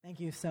Thank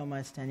you so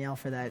much, Danielle,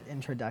 for that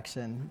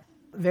introduction.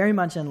 Very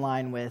much in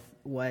line with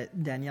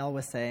what Danielle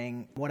was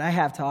saying. What I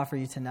have to offer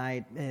you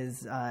tonight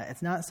is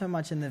it's not so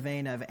much in the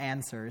vein of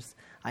answers.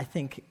 I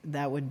think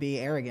that would be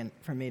arrogant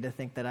for me to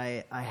think that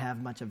I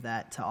have much of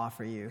that to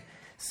offer you.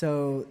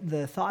 So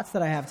the thoughts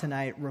that I have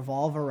tonight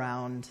revolve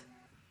around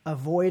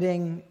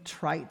avoiding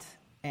trite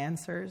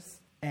answers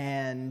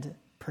and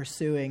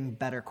pursuing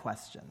better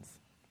questions.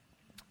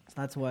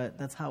 So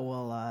that's how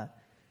we'll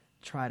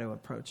try to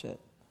approach it.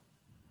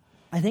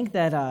 I think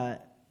that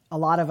a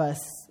lot of us,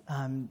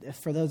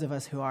 for those of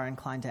us who are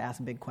inclined to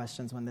ask big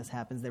questions when this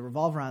happens, they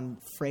revolve around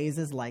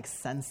phrases like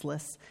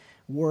senseless,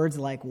 words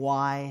like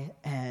why,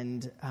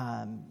 and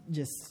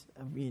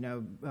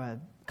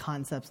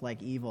concepts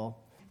like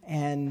evil.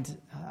 And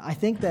I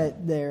think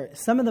that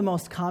some of the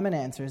most common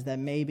answers that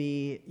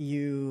maybe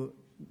you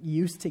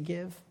used to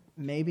give,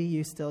 maybe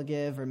you still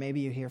give, or maybe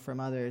you hear from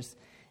others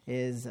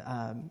is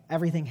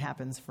everything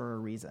happens for a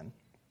reason.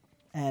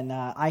 And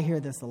I hear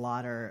this a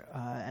lot,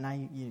 and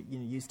I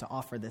used to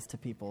offer this to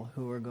people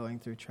who were going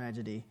through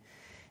tragedy.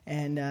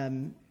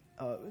 And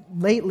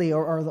lately,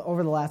 or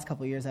over the last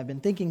couple of years, I've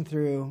been thinking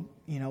through,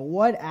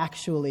 what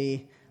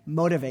actually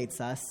motivates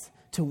us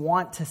to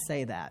want to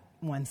say that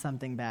when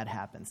something bad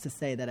happens, to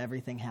say that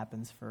everything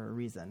happens for a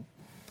reason.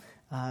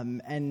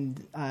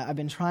 And I've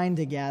been trying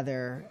to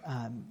gather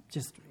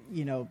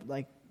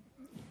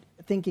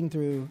thinking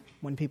through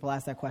when people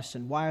ask that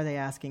question, why are they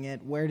asking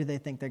it? Where do they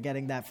think they're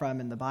getting that from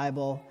in the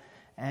Bible?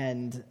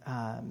 And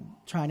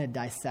trying to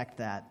dissect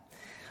that.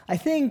 I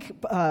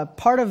think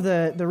part of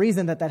the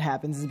reason that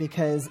happens is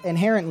because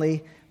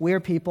inherently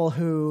we're people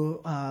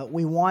who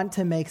we want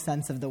to make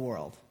sense of the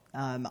world.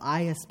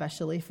 I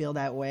especially feel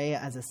that way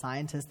as a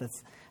scientist.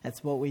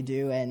 That's what we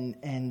do,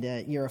 and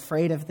you're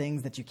afraid of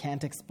things that you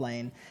can't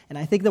explain. And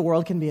I think the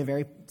world can be a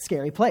very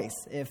scary place.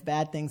 If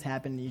bad things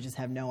happen, you just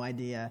have no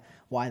idea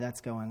why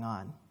that's going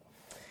on.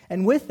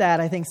 And with that,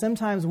 I think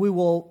sometimes we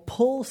will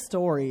pull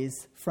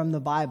stories from the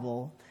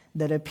Bible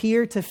that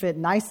appear to fit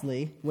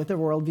nicely with a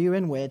worldview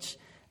in which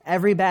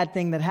every bad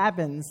thing that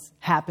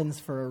happens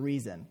for a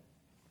reason.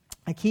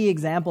 A key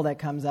example that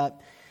comes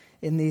up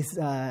in these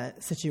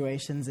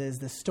situations is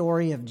the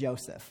story of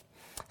Joseph.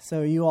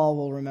 So you all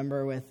will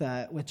remember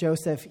with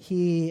Joseph,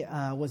 he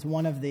was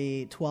one of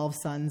the 12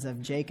 sons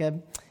of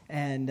Jacob,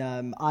 and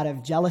out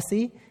of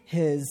jealousy,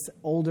 his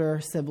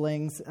older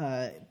siblings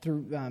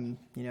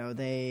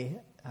they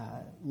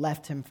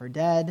left him for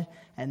dead,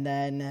 and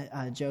then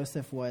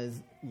Joseph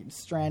was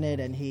stranded,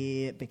 and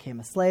he became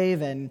a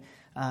slave and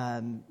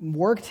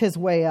worked his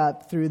way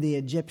up through the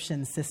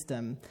Egyptian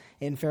system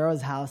in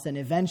Pharaoh's house, and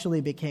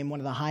eventually became one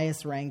of the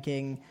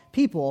highest-ranking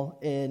people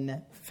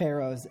in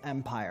Pharaoh's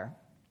empire.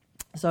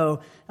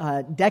 So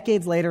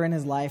decades later in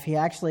his life, he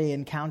actually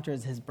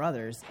encounters his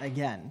brothers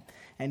again,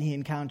 and he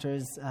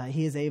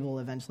is able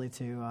eventually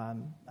to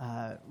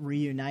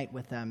reunite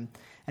with them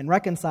and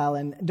reconcile.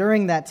 And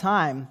during that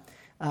time,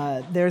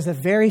 there's a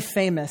very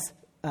famous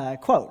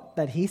quote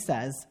that he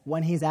says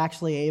when he's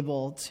actually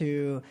able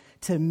to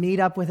meet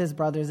up with his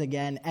brothers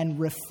again and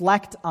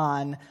reflect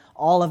on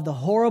all of the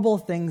horrible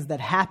things that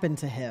happened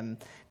to him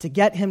to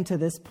get him to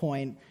this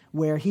point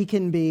where he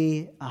can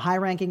be a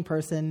high-ranking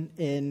person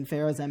in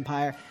Pharaoh's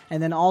empire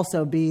and then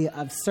also be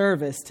of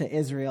service to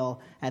Israel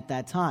at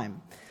that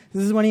time.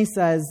 This is when he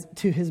says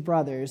to his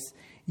brothers,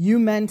 "You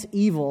meant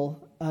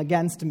evil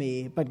against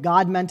me, but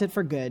God meant it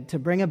for good, to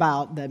bring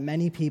about that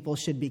many people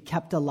should be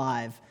kept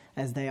alive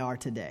as they are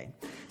today."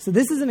 So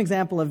this is an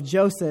example of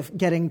Joseph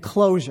getting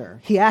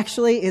closure. He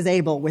actually is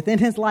able, within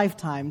his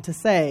lifetime, to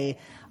say,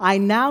 I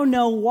now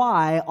know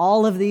why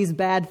all of these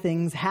bad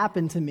things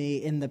happened to me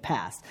in the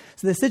past.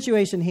 So the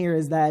situation here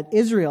is that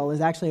Israel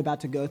is actually about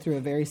to go through a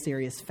very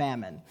serious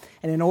famine.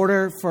 And in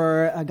order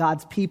for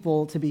God's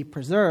people to be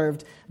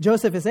preserved,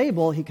 Joseph is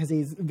able, because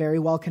he's very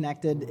well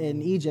connected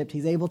in Egypt,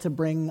 he's able to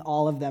bring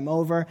all of them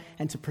over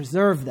and to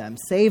preserve them,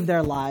 save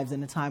their lives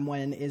in a time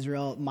when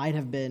Israel might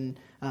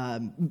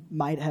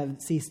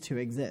have ceased to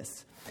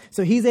exist.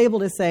 So he's able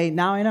to say,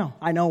 now I know.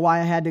 I know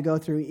why I had to go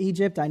through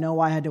Egypt. I know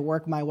why I had to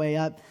work my way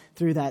up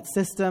through that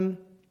system.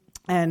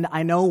 And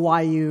I know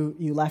why you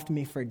left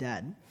me for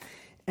dead.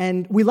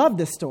 And we love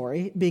this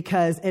story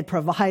because it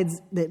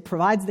provides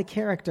the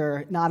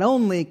character not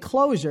only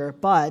closure,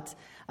 but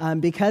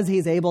because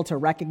he's able to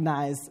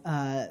recognize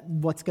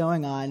what's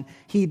going on,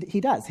 he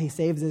does. He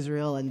saves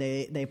Israel, and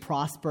they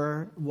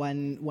prosper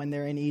when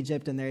they're in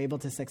Egypt, and they're able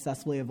to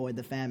successfully avoid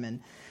the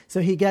famine. So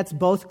he gets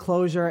both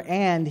closure,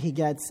 and he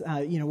gets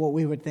what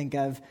we would think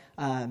of.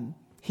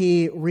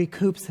 He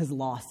recoups his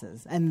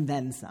losses and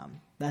then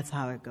some. That's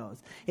how it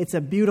goes. It's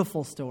a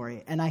beautiful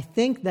story, and I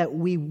think that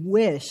we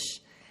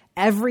wish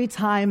every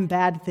time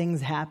bad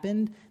things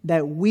happened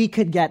that we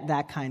could get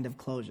that kind of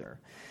closure.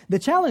 The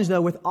challenge,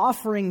 though, with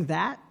offering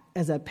that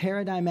as a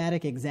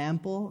paradigmatic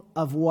example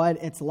of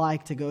what it's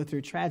like to go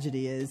through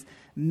tragedy is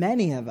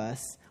many of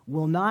us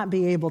will not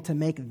be able to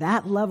make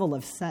that level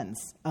of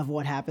sense of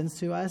what happens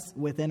to us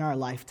within our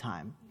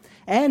lifetime.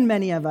 And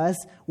many of us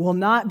will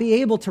not be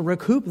able to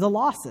recoup the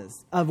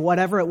losses of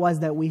whatever it was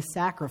that we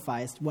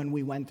sacrificed when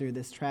we went through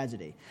this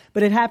tragedy.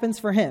 But it happens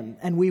for him.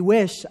 And we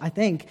wish, I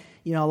think,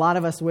 a lot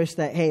of us wish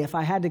that, hey, if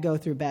I had to go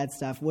through bad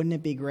stuff, wouldn't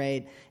it be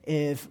great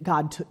if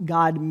God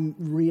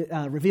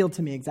revealed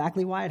to me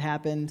exactly why it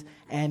happened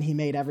and he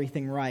made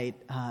everything right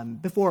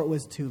before it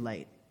was too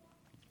late.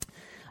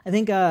 I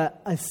think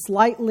a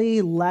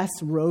slightly less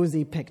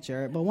rosy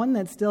picture, but one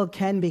that still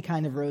can be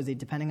kind of rosy,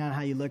 depending on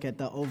how you look at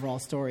the overall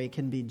story,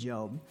 can be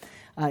Job.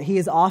 He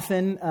is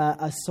often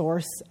a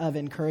source of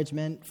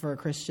encouragement for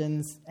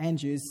Christians and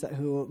Jews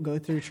who go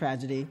through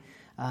tragedy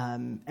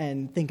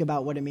and think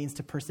about what it means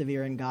to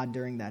persevere in God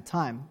during that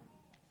time.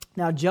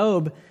 Now,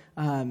 Job,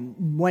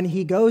 when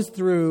he goes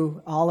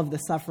through all of the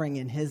suffering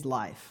in his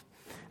life,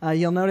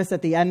 you'll notice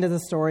at the end of the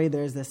story,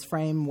 there's this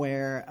frame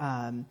where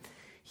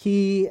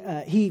he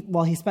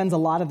spends a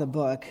lot of the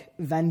book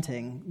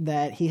venting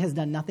that he has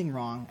done nothing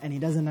wrong and he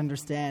doesn't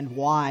understand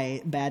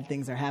why bad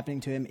things are happening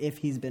to him if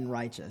he's been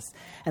righteous.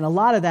 And a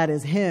lot of that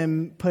is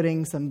him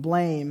putting some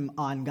blame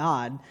on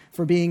God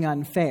for being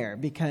unfair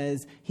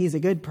because he's a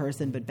good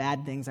person, but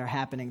bad things are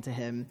happening to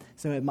him.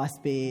 So it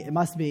must be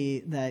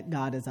that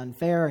God is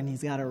unfair and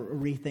he's got to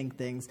rethink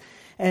things.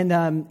 And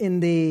at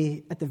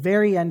the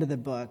very end of the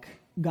book,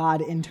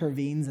 God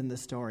intervenes in the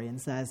story and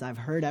says, I've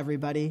heard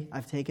everybody.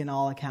 I've taken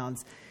all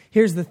accounts.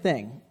 Here's the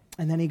thing.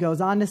 And then he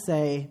goes on to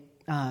say,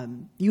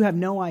 you have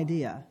no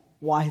idea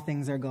why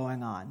things are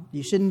going on.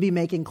 You shouldn't be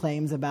making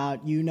claims about,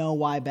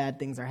 why bad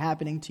things are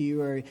happening to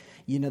you or,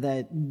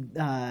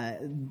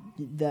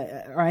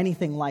 or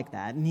anything like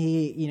that. And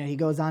he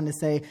goes on to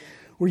say,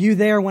 were you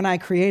there when I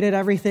created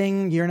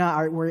everything?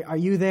 Are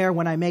you there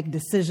when I make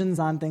decisions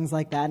on things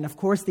like that? And of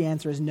course the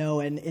answer is no.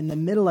 And in the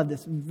middle of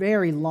this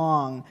very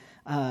long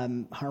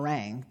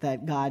harangue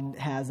that God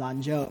has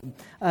on Job,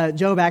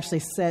 Job actually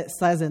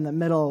says in the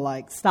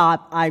middle,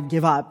 stop, I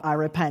give up, I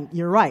repent.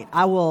 You're right.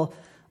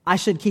 I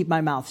should keep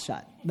my mouth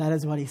shut. That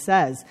is what he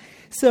says.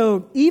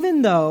 So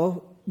even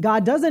though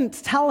God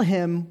doesn't tell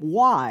him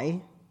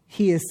why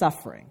he is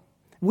suffering,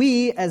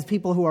 we, as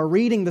people who are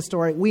reading the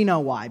story, we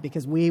know why,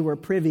 because we were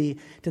privy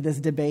to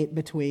this debate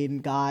between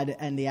God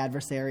and the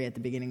adversary at the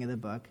beginning of the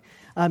book.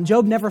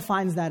 Job never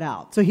finds that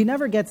out. So he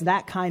never gets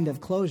that kind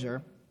of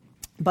closure,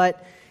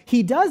 but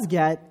he does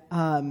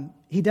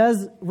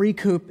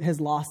recoup his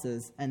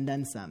losses and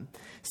then some.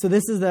 So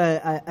this is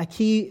a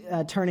key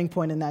turning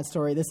point in that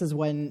story. This is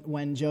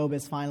when Job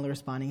is finally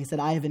responding. He said,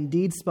 I have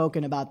indeed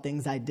spoken about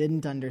things I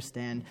didn't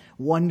understand,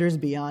 wonders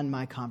beyond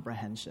my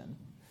comprehension.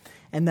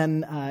 And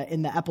then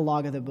in the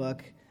epilogue of the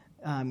book,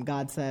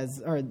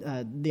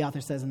 the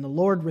author says, and the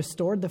Lord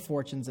restored the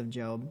fortunes of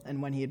Job,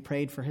 and when he had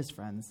prayed for his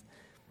friends,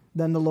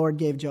 then the Lord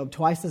gave Job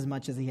twice as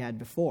much as he had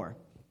before.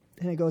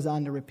 And it goes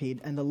on to repeat,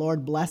 and the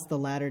Lord blessed the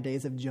latter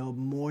days of Job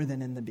more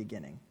than in the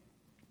beginning.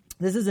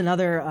 This is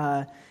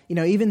another,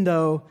 even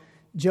though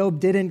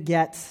Job didn't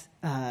get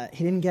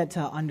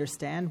to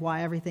understand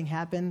why everything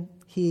happened,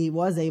 he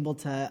was able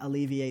to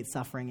alleviate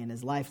suffering in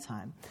his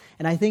lifetime.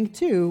 And I think,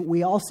 too,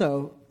 we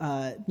also,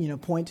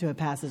 point to a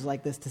passage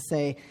like this to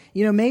say,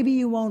 maybe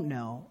you won't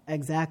know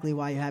exactly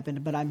why it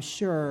happened, but I'm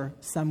sure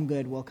some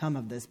good will come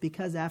of this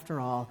because, after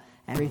all,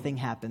 everything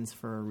happens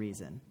for a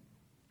reason.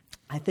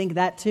 I think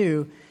that,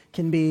 too,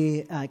 can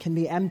be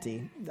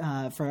empty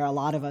for a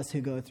lot of us who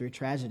go through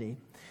tragedy.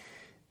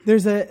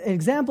 There's an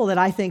example that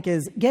I think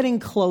is getting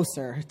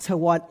closer to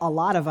what a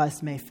lot of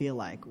us may feel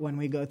like when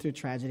we go through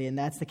tragedy, and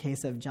that's the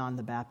case of John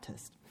the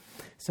Baptist.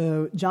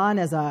 So John,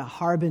 as a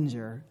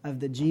harbinger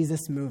of the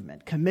Jesus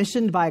movement,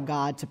 commissioned by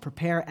God to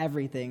prepare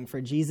everything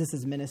for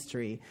Jesus'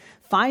 ministry,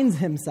 finds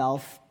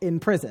himself in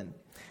prison.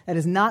 That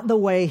is not the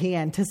way he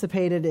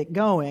anticipated it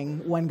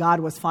going when God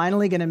was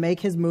finally going to make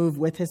his move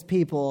with his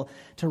people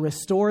to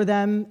restore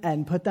them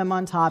and put them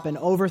on top and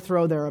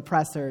overthrow their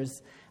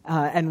oppressors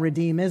and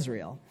redeem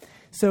Israel.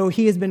 So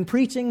he has been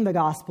preaching the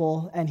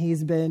gospel, and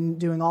he's been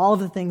doing all of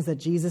the things that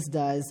Jesus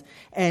does,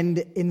 and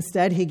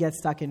instead he gets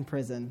stuck in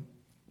prison.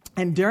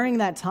 And during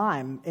that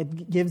time,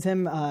 it gives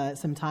him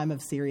some time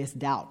of serious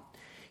doubt.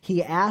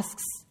 He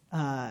asks,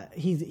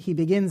 he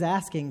begins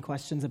asking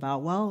questions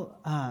about,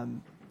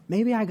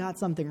 maybe I got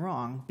something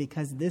wrong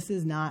because this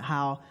is not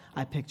how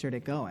I pictured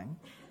it going.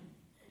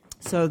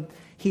 So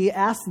he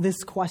asks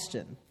this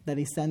question that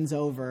he sends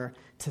over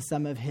to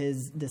some of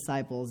his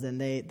disciples, and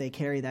they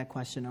carry that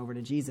question over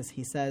to Jesus.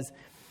 He says,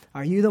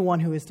 are you the one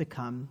who is to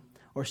come,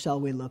 or shall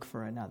we look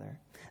for another?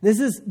 This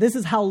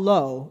is how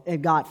low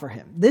it got for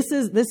him. This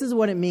is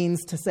what it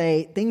means to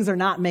say things are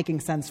not making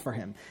sense for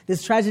him.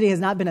 This tragedy has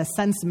not been a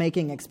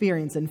sense-making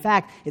experience. In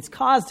fact, it's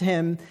caused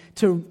him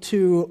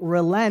to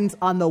relent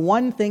on the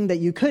one thing that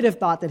you could have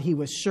thought that he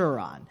was sure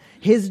on.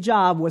 His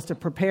job was to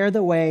prepare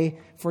the way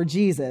for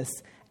Jesus,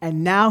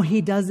 and now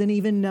he doesn't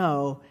even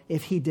know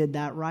if he did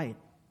that right.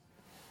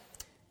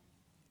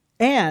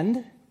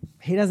 And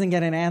he doesn't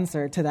get an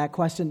answer to that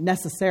question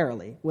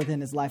necessarily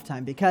within his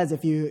lifetime, because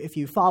if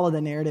you follow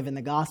the narrative in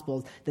the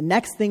Gospels, the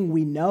next thing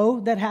we know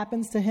that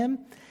happens to him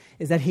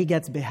is that he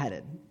gets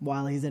beheaded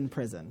while he's in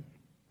prison.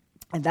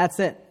 And that's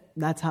it.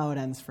 That's how it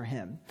ends for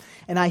him.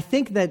 And I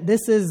think that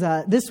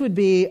this would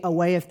be a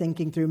way of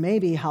thinking through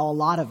maybe how a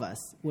lot of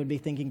us would be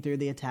thinking through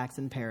the attacks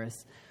in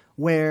Paris,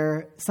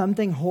 where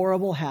something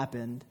horrible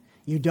happened,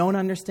 you don't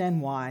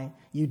understand why,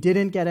 you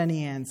didn't get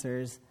any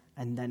answers,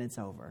 and then it's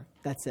over.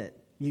 That's it.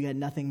 You get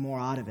nothing more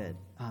out of it.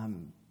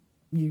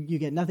 You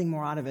get nothing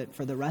more out of it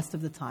for the rest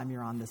of the time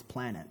you're on this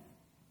planet.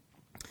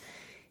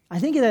 I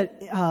think that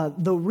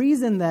the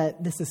reason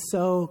that this is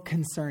so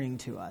concerning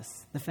to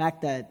us, the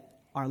fact that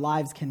our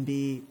lives can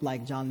be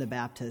like John the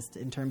Baptist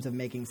in terms of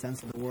making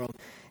sense of the world,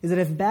 is that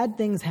if bad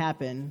things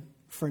happen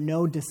for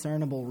no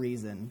discernible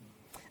reason,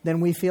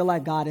 then we feel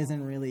like God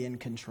isn't really in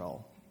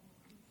control.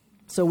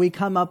 So we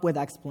come up with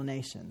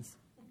explanations.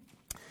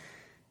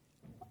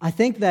 I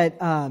think that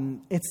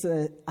it's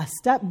a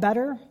step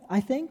better, I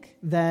think,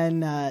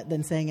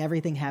 than saying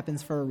everything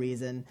happens for a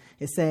reason,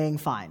 is saying,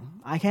 fine,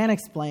 I can't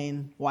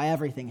explain why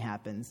everything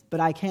happens, but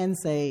I can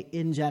say,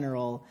 in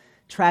general,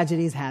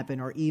 tragedies happen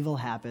or evil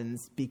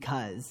happens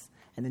because,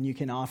 and then you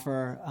can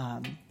offer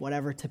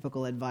whatever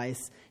typical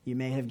advice you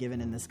may have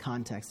given in this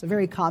context. A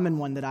very common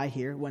one that I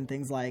hear when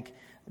things like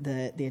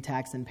the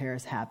attacks in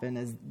Paris happen,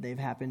 as they've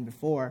happened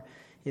before,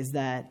 is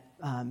that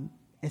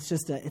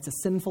it's a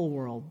sinful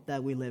world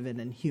that we live in,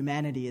 and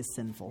humanity is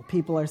sinful.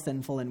 People are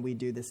sinful, and we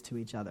do this to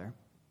each other.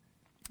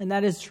 And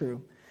that is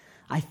true.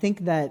 I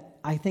think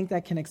that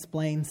can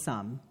explain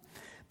some.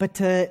 But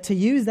to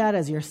use that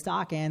as your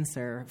stock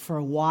answer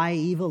for why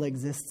evil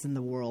exists in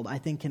the world, I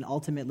think can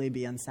ultimately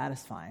be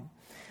unsatisfying.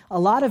 A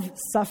lot of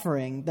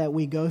suffering that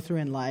we go through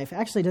in life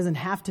actually doesn't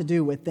have to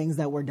do with things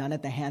that were done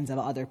at the hands of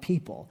other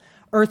people.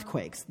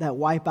 Earthquakes that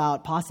wipe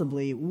out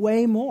possibly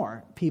way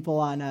more people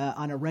on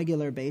a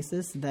regular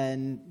basis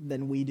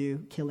than we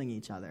do, killing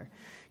each other.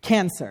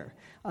 Cancer.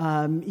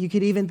 You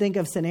could even think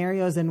of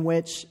scenarios in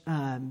which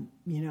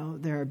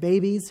there are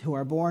babies who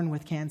are born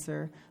with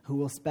cancer who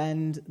will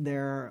spend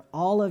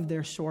all of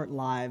their short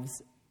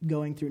lives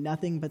going through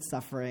nothing but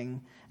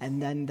suffering, and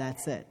then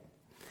that's it.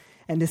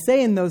 And to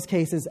say in those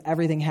cases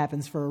everything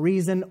happens for a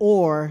reason,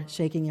 or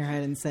shaking your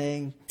head and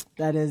saying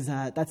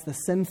that's the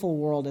sinful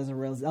world as a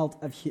result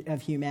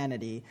of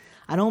humanity,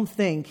 I don't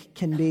think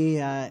can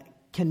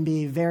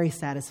be very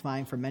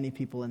satisfying for many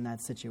people in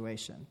that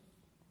situation.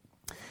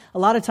 A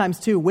lot of times,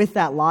 too, with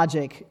that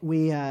logic,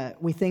 we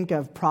think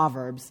of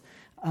Proverbs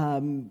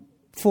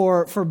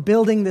for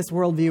building this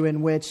worldview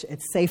in which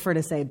it's safer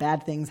to say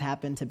bad things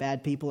happen to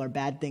bad people or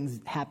bad things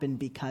happen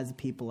because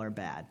people are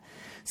bad.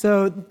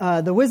 So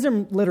the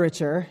wisdom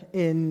literature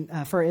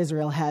for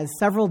Israel has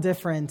several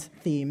different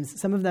themes,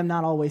 some of them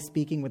not always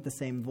speaking with the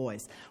same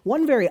voice.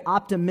 One very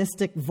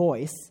optimistic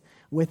voice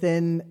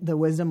within the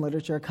wisdom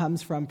literature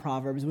comes from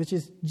Proverbs, which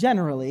is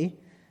generally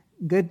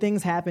good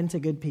things happen to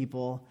good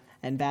people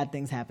and bad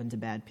things happen to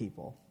bad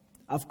people.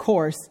 Of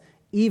course,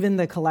 even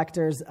the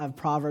collectors of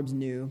Proverbs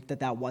knew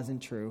that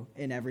wasn't true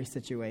in every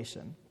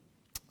situation.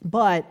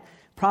 But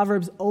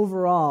Proverbs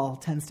overall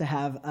tends to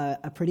have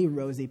a pretty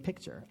rosy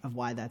picture of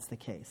why that's the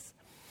case.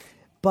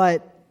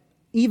 But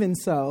even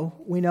so,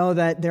 we know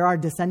that there are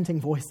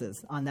dissenting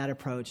voices on that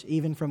approach,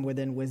 even from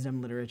within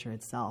wisdom literature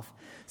itself.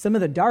 Some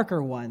of the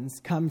darker ones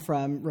come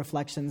from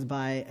reflections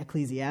by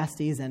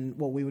Ecclesiastes and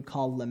what we would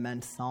call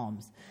lament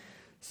psalms.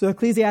 So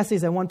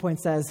Ecclesiastes at one point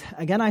says,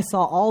 "Again I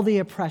saw all the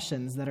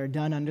oppressions that are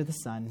done under the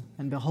sun,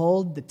 and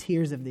behold, the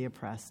tears of the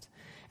oppressed.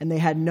 And they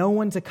had no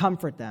one to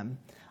comfort them.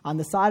 On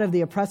the side of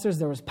the oppressors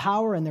there was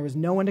power, and there was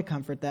no one to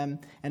comfort them.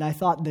 And I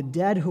thought the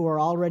dead who are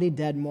already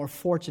dead more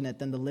fortunate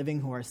than the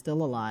living who are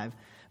still alive.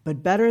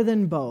 But better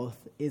than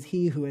both is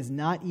he who has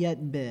not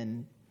yet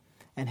been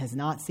and has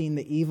not seen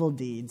the evil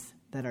deeds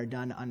that are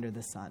done under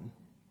the sun."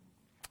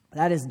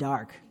 That is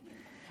dark,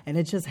 and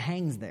it just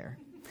hangs there.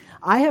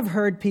 I have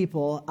heard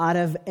people, out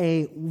of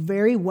a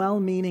very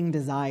well-meaning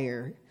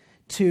desire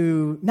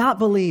to not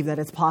believe that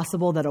it's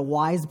possible that a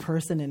wise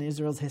person in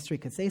Israel's history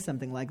could say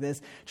something like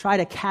this, try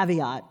to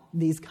caveat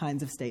these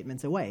kinds of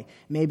statements away.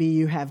 Maybe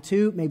you have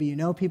too, maybe you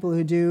know people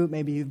who do,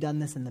 maybe you've done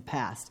this in the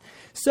past.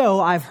 So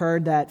I've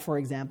heard that, for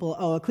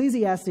example,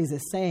 Ecclesiastes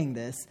is saying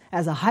this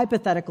as a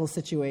hypothetical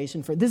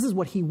situation for this is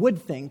what he would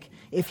think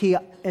if he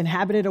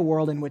inhabited a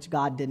world in which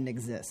God didn't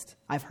exist.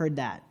 I've heard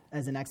that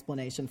as an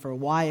explanation for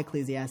why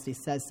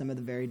Ecclesiastes says some of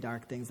the very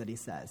dark things that he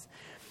says.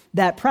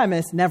 That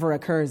premise never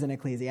occurs in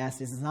Ecclesiastes.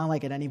 It's not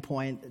like at any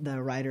point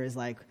the writer is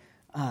like,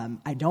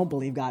 I don't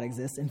believe God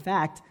exists. In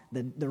fact,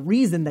 the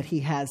reason that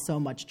he has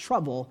so much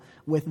trouble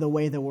with the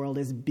way the world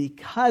is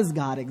because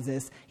God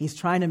exists. He's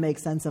trying to make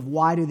sense of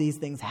why do these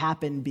things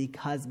happen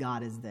because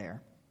God is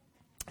there.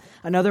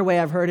 Another way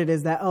I've heard it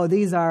is that,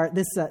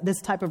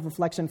 this type of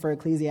reflection for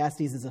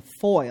Ecclesiastes is a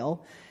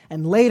foil.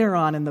 And later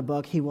on in the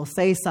book, he will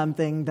say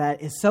something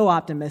that is so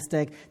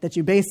optimistic that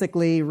you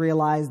basically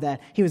realize that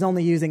he was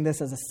only using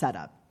this as a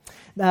setup.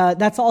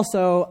 That's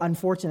also,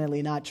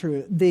 unfortunately, not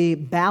true. The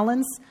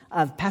balance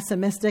of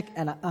pessimistic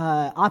and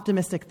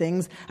optimistic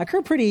things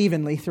occur pretty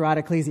evenly throughout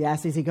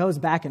Ecclesiastes. He goes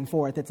back and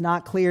forth. It's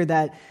not clear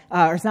that,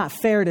 or it's not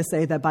fair to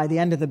say that by the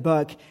end of the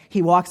book,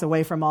 he walks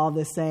away from all of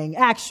this saying,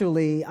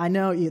 actually, I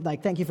know,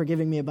 thank you for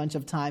giving me a bunch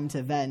of time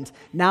to vent.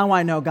 Now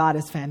I know God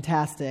is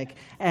fantastic,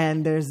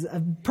 and there's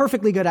a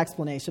perfectly good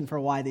explanation for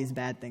why these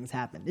bad things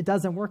happen. It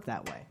doesn't work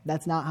that way.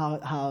 That's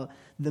not how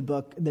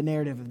the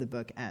narrative of the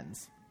book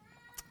ends.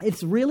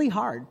 It's really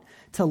hard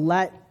to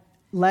let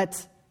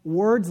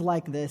words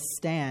like this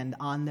stand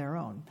on their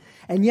own.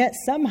 And yet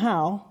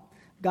somehow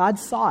God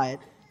saw it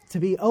to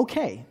be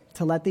okay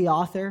to let the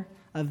author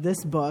of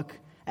this book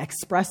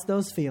express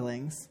those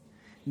feelings,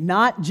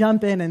 not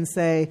jump in and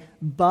say,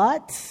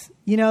 but,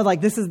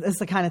 this is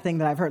the kind of thing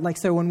that I've heard.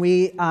 So when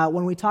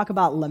we talk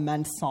about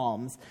lament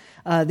psalms,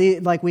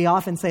 we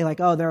often say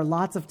there are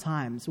lots of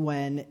times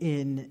when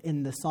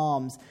in the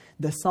Psalms,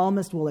 the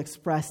psalmist will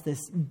express this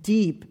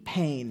deep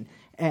pain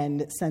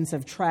and sense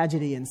of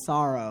tragedy and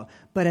sorrow.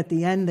 But at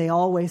the end, they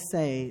always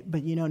say,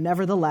 but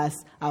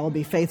nevertheless, I will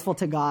be faithful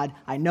to God.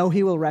 I know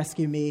he will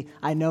rescue me.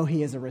 I know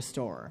he is a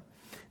restorer.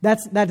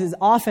 That is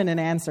often an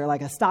answer,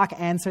 like a stock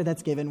answer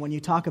that's given when you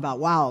talk about,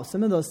 wow,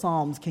 some of those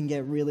Psalms can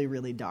get really,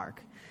 really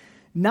dark.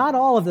 Not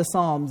all of the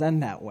Psalms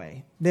end that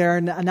way.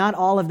 Not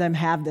all of them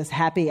have this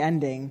happy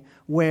ending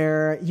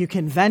where you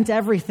can vent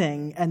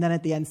everything and then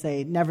at the end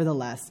say,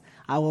 nevertheless,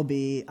 I will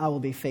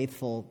be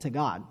faithful to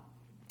God.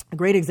 A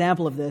great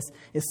example of this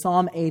is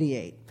Psalm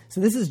 88. So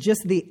this is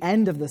just the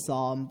end of the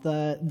psalm.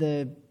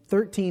 The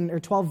 13 or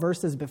 12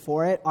 verses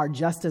before it are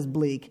just as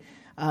bleak,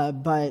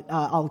 but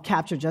I'll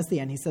capture just the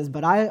end. He says,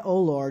 "But I, O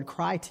Lord,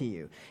 cry to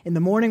you. In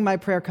the morning my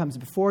prayer comes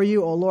before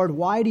you. O Lord,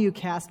 why do you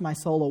cast my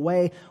soul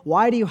away?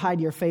 Why do you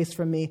hide your face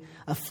from me?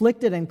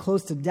 Afflicted and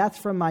close to death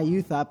from my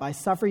youth up, I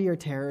suffer your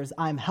terrors.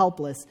 I am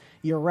helpless.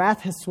 Your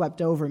wrath has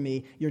swept over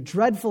me. Your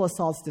dreadful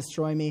assaults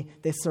destroy me.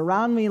 They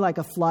surround me like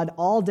a flood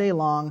all day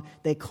long.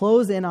 They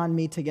close in on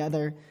me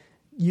together.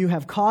 You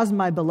have caused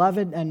my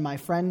beloved and my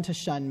friend to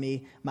shun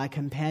me. My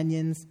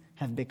companions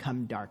have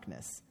become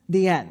darkness."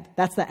 The end.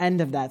 That's the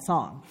end of that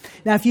song.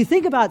 Now, if you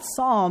think about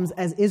Psalms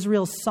as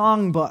Israel's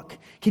songbook,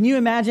 can you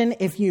imagine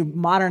if you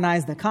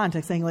modernize the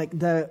context, saying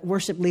the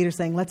worship leader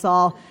saying, let's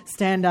all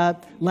stand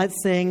up, let's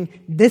sing,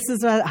 this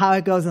is how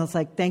it goes, and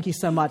it's thank you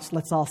so much,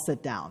 let's all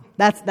sit down.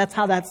 That's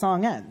how that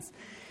song ends.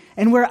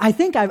 And where I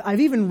think I've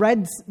even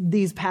read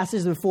these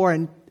passages before,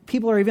 and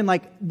people are even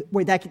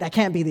wait, that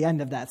can't be the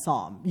end of that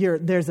psalm.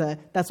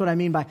 That's what I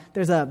mean by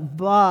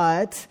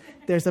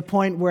there's a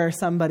point where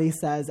somebody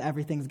says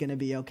everything's going to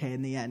be okay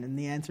in the end, and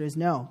the answer is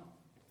no.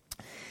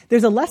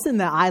 There's a lesson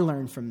that I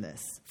learned from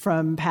this,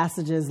 from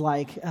passages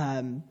like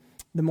the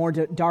more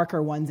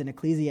darker ones in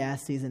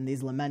Ecclesiastes and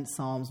these lament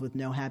psalms with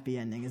no happy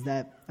ending, is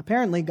that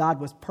apparently God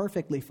was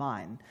perfectly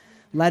fine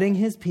letting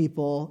his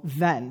people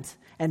vent,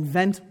 and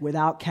vent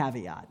without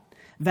caveat.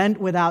 Vent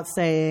without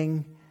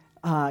saying,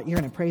 you're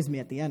going to praise me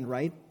at the end,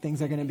 right?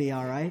 Things are going to be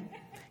all right.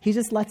 He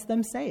just lets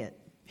them say it.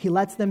 He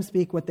lets them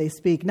speak what they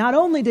speak. Not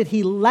only did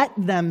he let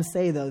them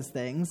say those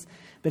things,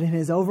 but in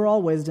his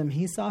overall wisdom,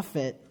 he saw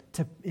fit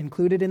to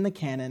include it in the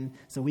canon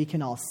so we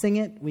can all sing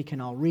it, we can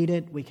all read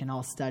it, we can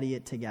all study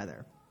it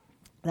together.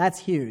 That's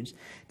huge.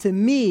 To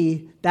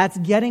me, that's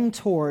getting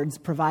towards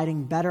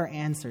providing better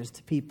answers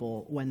to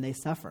people when they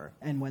suffer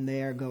and when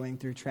they are going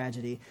through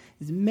tragedy,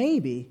 is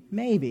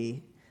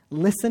maybe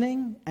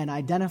listening and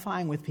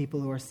identifying with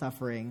people who are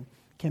suffering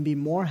can be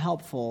more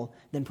helpful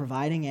than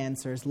providing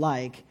answers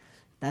like,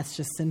 that's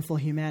just sinful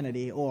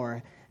humanity,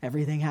 or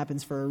everything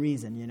happens for a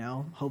reason,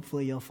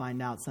 Hopefully you'll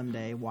find out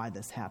someday why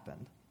this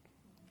happened.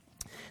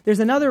 There's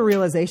another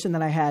realization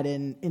that I had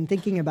in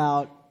thinking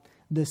about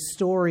the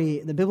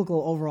story, the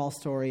biblical overall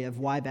story of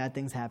why bad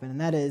things happen,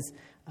 and that is,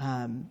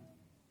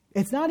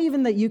 it's not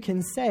even that you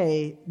can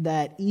say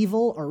that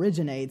evil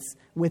originates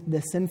with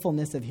the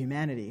sinfulness of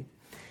humanity.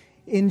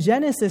 In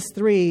Genesis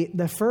 3,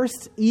 the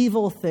first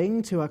evil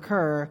thing to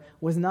occur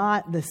was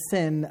not the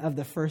sin of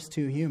the first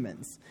two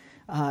humans.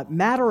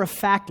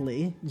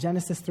 Matter-of-factly,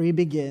 Genesis 3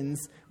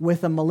 begins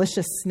with a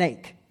malicious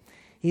snake.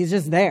 He's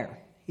just there.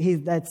 He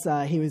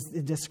was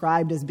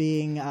described as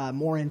being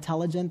more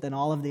intelligent than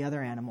all of the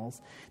other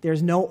animals.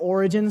 There's no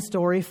origin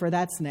story for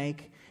that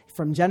snake.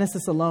 From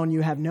Genesis alone,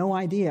 you have no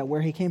idea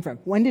where he came from.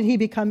 When did he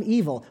become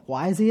evil?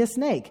 Why is he a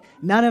snake?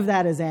 None of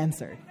that is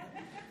answered.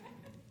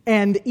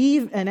 And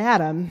Eve and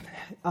Adam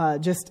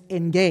just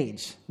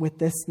engage with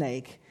this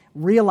snake,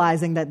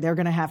 realizing that they're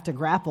going to have to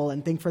grapple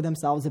and think for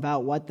themselves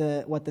about what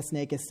the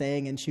snake is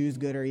saying and choose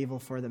good or evil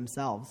for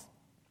themselves.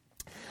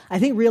 I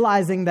think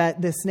realizing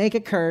that the snake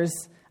occurs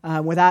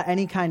without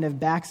any kind of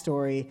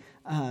backstory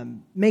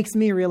makes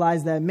me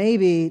realize that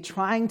maybe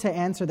trying to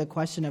answer the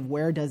question of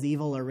where does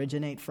evil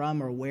originate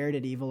from, or where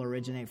did evil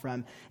originate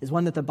from, is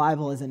one that the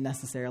Bible isn't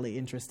necessarily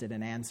interested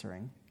in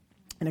answering.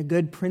 And a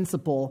good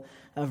principle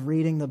of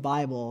reading the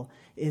Bible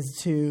is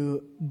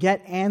to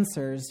get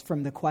answers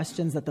from the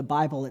questions that the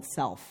Bible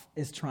itself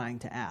is trying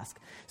to ask.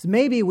 So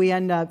maybe we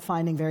end up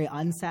finding very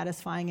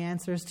unsatisfying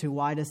answers to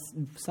why does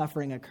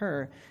suffering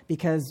occur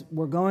because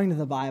we're going to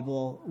the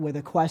Bible with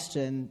a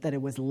question that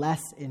it was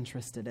less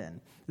interested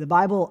in. The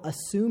Bible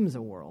assumes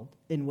a world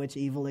in which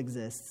evil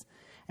exists,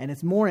 and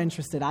it's more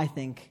interested, I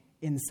think,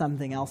 in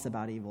something else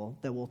about evil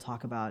that we'll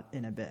talk about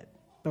in a bit.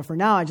 But for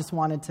now, I just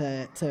wanted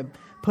to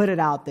put it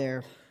out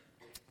there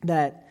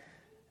that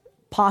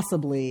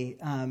possibly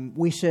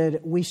we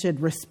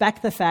should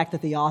respect the fact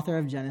that the author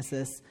of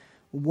Genesis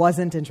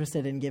wasn't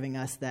interested in giving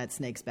us that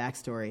snake's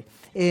backstory.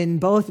 In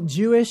both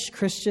Jewish,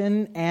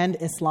 Christian, and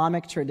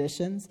Islamic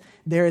traditions,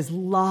 there is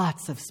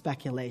lots of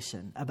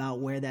speculation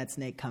about where that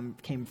snake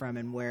came from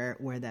and where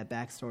that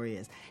backstory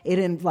is.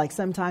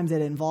 Sometimes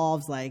it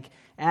involves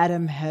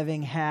Adam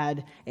having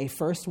had a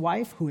first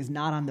wife who is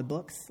not on the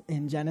books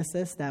in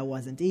Genesis. That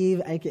wasn't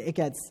Eve. It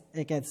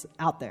gets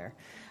out there.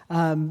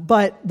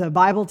 But the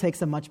Bible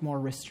takes a much more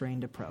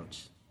restrained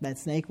approach. That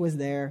snake was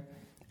there,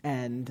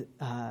 and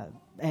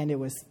it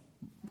was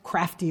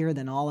craftier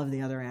than all of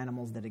the other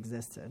animals that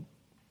existed.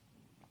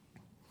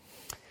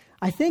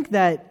 I think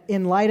that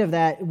in light of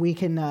that, we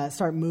can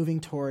start moving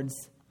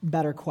towards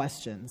better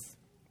questions.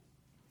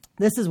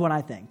 This is what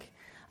I think.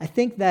 I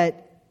think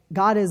that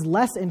God is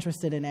less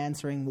interested in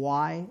answering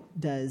why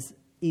does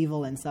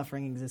evil and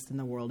suffering exist in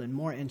the world and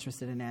more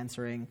interested in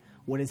answering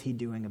what is he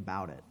doing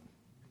about it.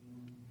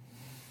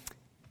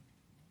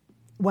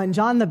 When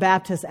John the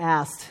Baptist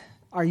asked,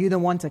 "Are you the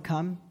one to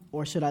come,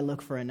 or should I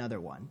look for another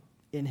one?"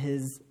 in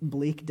his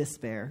bleak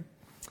despair,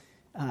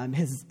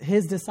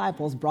 his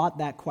disciples brought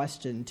that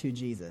question to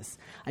Jesus.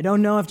 I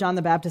don't know if John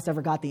the Baptist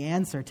ever got the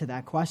answer to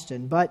that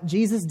question, but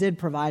Jesus did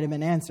provide him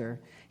an answer.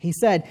 He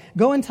said,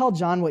 "Go and tell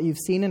John what you've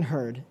seen and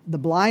heard. The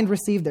blind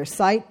receive their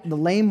sight, the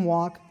lame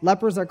walk,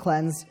 lepers are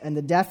cleansed, and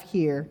the deaf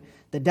hear.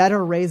 The dead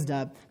are raised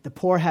up, the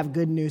poor have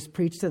good news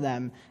preached to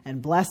them,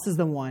 and blessed is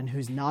the one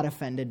who's not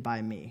offended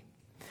by me."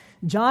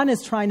 John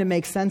is trying to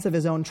make sense of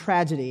his own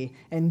tragedy,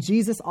 and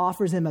Jesus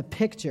offers him a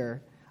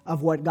picture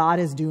of what God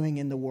is doing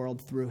in the world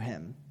through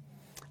him.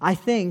 I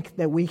think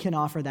that we can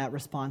offer that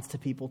response to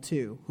people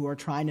too, who are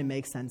trying to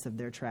make sense of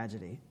their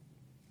tragedy.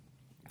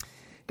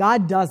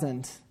 God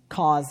doesn't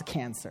cause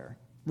cancer.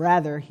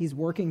 Rather, he's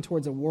working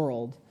towards a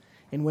world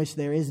in which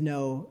there is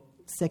no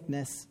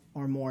sickness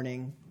or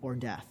mourning or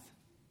death.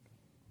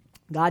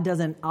 God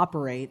doesn't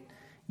operate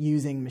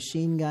using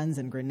machine guns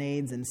and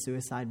grenades and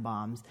suicide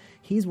bombs.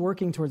 He's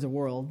working towards a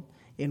world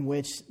in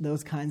which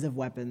those kinds of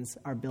weapons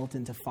are built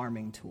into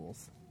farming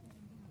tools.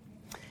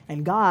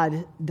 And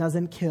God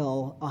doesn't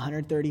kill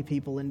 130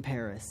 people in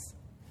Paris.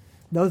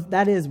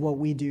 That is what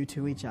we do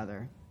to each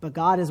other. But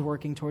God is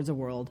working towards a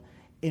world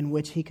in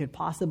which he could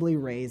possibly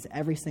raise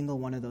every single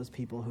one of those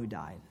people who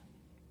died.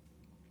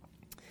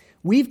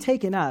 We've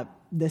taken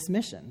up this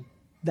mission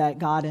that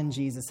God and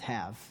Jesus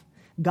have.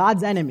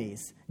 God's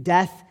enemies,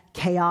 death,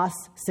 chaos,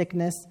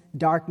 sickness,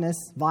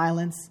 darkness,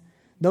 violence,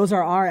 those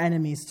are our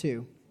enemies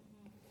too.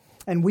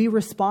 And we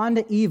respond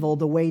to evil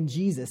the way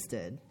Jesus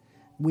did.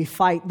 We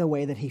fight the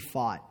way that he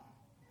fought.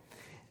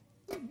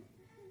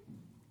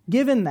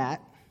 Given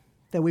that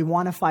we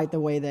want to fight the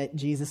way that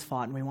Jesus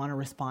fought and we want to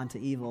respond to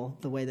evil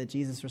the way that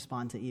Jesus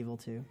responded to evil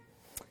too,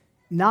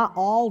 not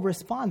all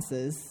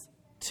responses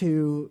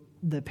to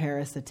the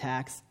Paris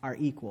attacks are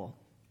equal.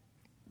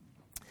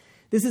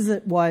 This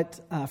is what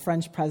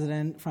French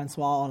President François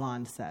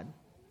Hollande said.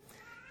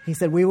 He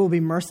said, "We will be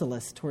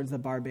merciless towards the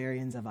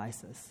barbarians of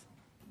ISIS."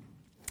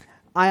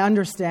 I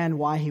understand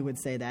why he would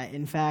say that.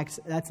 In fact,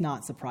 that's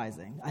not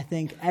surprising. I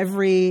think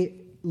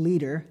every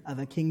leader of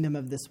a kingdom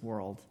of this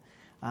world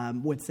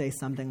would say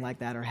something like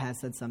that or has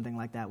said something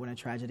like that when a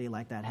tragedy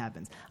like that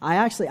happens.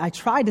 I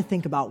tried to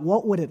think about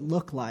what would it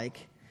look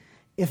like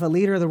if a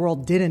leader of the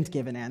world didn't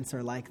give an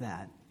answer like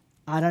that.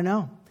 I don't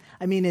know.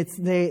 I mean,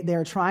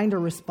 they're trying to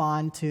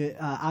respond to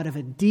out of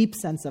a deep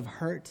sense of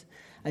hurt,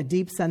 a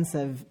deep sense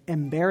of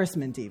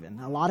embarrassment even.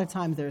 A lot of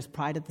times there's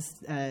pride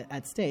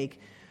at stake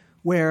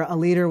where a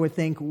leader would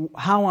think,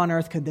 how on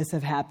earth could this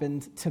have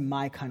happened to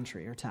my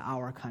country or to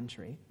our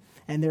country?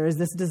 And there is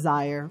this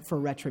desire for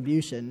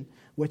retribution,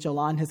 which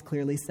Hollande has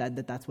clearly said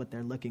that that's what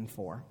they're looking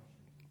for.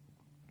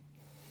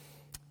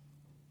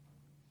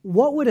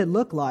 What would it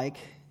look like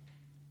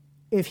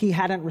if he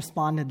hadn't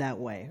responded that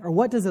way? Or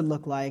what does it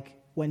look like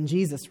when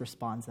Jesus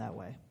responds that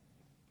way?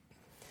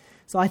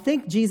 So I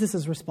think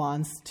Jesus'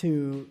 response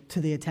to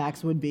the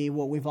attacks would be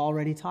what we've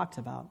already talked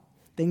about.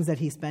 Things that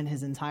he spent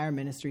his entire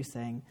ministry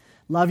saying.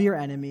 Love your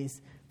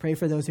enemies, pray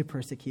for those who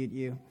persecute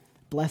you,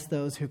 bless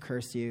those who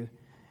curse you.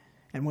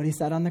 And what he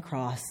said on the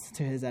cross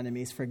to his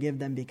enemies, forgive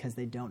them because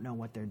they don't know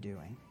what they're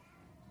doing.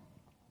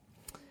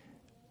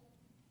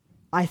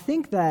 I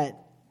think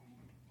that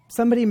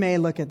somebody may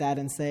look at that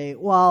and say,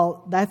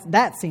 well,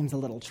 that seems a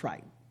little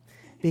trite.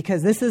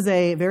 because this is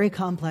a very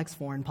complex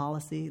foreign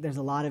policy. There's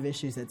a lot of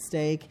issues at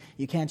stake.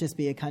 You can't just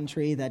be a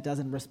country that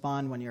doesn't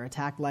respond when you're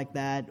attacked like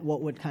that.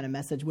 What kind of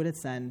message would it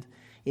send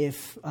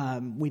if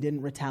we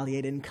didn't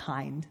retaliate in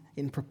kind,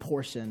 in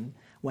proportion,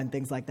 when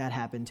things like that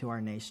happen to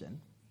our nation?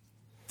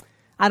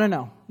 I don't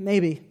know.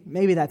 Maybe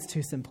that's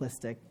too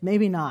simplistic.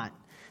 Maybe not.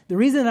 The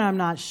reason that I'm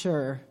not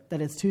sure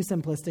that it's too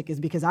simplistic is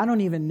because I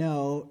don't even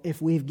know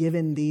if we've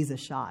given these a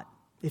shot.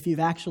 If you've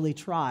actually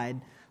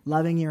tried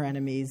loving your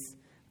enemies,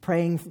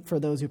 praying for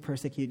those who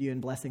persecute you,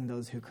 and blessing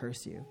those who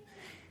curse you.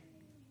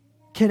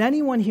 Can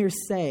anyone here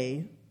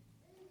say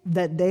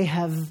that they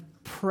have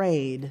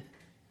prayed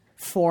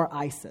for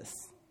ISIS?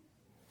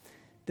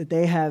 That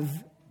they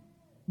have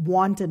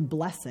wanted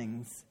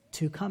blessings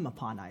to come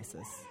upon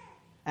ISIS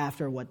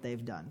after what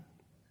they've done?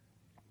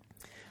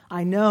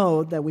 I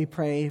know that we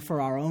pray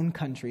for our own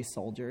country's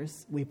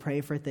soldiers. We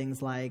pray for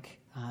things like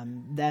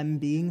them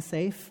being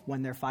safe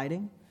when they're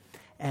fighting,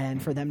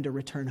 and for them to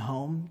return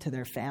home to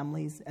their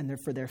families, and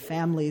for their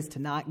families to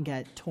not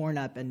get torn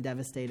up and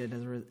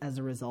devastated as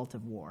a result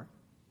of war.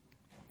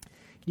 Can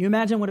you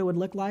imagine what it would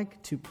look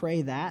like to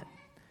pray that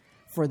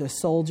for the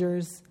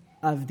soldiers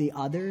of the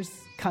other's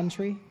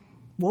country?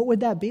 What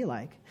would that be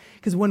like?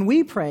 Because when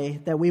we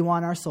pray that we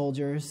want our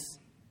soldiers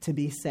to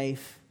be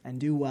safe and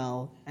do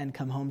well and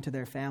come home to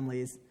their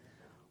families,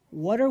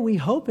 what are we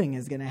hoping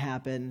is going to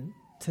happen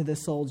to the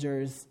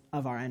soldiers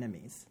of our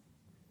enemies?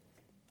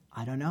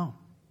 I don't know.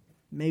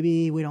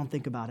 Maybe we don't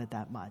think about it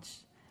that much.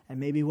 And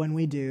maybe when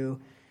we do,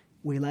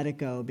 we let it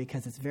go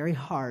because it's very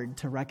hard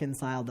to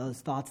reconcile those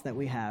thoughts that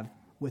we have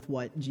with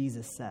what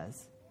Jesus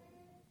says.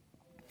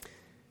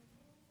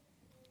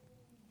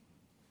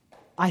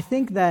 I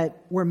think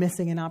that we're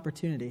missing an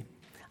opportunity.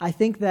 I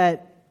think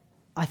that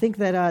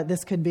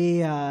this could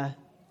be a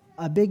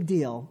big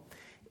deal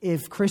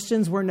if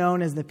Christians were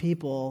known as the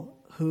people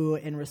who,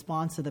 in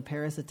response to the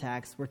Paris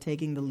attacks, were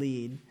taking the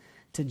lead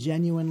to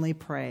genuinely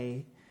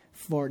pray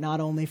for not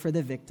only for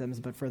the victims,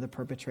 but for the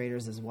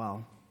perpetrators as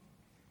well.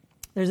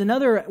 There's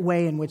another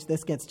way in which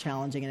this gets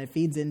challenging, and it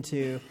feeds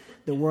into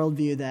the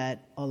worldview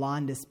that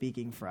Hollande is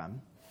speaking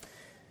from.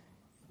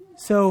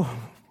 So,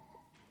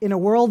 in a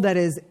world that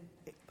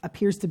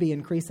appears to be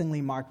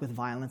increasingly marked with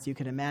violence, you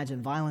can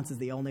imagine violence is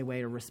the only way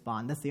to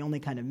respond. That's the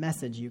only kind of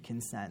message you can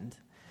send.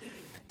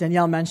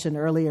 Danielle mentioned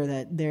earlier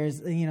that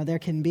there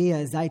can be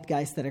a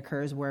zeitgeist that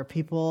occurs where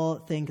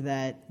people think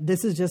that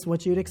this is just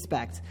what you'd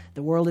expect.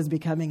 The world is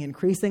becoming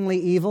increasingly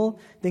evil.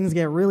 Things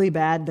get really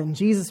bad. Then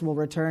Jesus will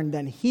return.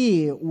 Then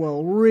he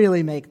will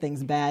really make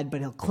things bad,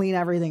 but he'll clean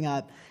everything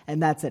up,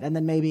 and that's it. And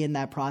then maybe in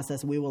that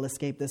process, we will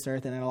escape this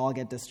earth and it'll all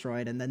get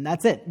destroyed. And then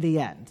that's it. The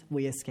end.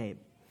 We escape.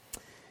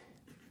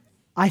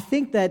 I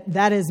think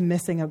that is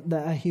missing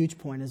a huge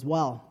point as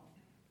well.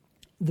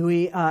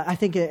 I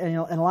think, and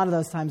a lot of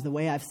those times, the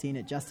way I've seen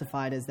it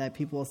justified is that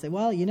people will say,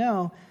 well,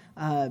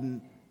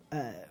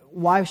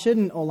 why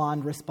shouldn't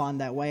Hollande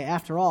respond that way?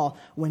 After all,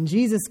 when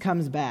Jesus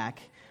comes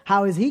back,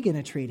 how is he going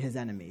to treat his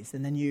enemies?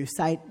 And then you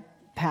cite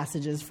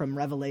passages from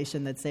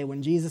Revelation that say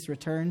when Jesus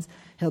returns,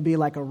 he'll be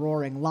like a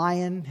roaring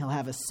lion, he'll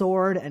have a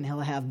sword, and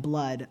he'll have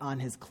blood on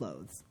his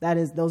clothes.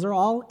 Those are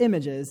all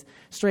images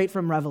straight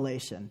from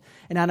Revelation.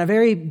 And on a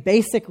very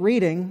basic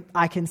reading,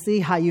 I can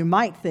see how you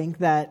might think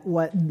that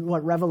what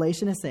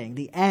Revelation is saying,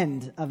 the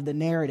end of the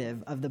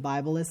narrative of the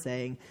Bible is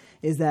saying,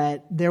 is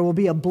that there will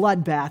be a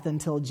bloodbath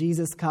until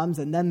Jesus comes,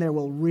 and then there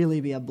will really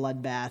be a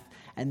bloodbath,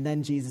 and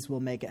then Jesus will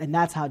make it, and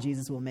that's how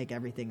Jesus will make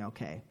everything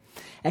okay.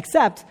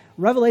 Except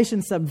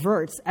Revelation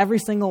subverts every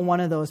single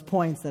one of those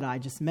points that I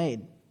just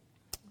made.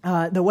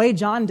 The way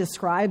John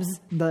describes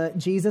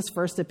Jesus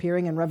first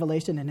appearing in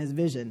Revelation in his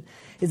vision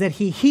is that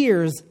he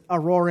hears a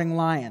roaring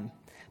lion.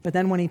 But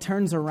then when he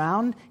turns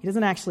around, he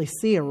doesn't actually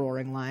see a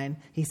roaring lion.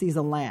 He sees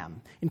a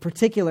lamb. In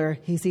particular,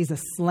 he sees a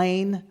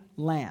slain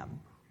lamb.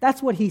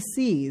 That's what he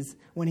sees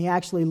when he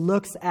actually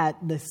looks at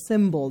the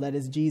symbol that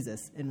is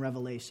Jesus in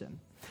Revelation.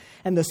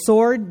 And the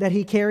sword that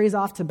he carries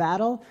off to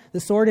battle, the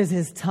sword is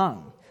his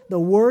tongue. The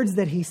words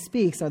that he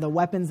speaks are the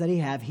weapons that he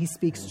has. He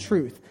speaks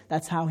truth.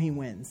 That's how he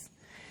wins.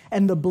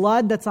 And the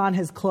blood that's on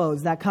his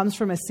clothes, that comes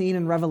from a scene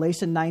in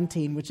Revelation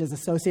 19, which is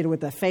associated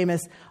with the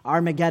famous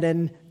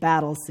Armageddon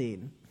battle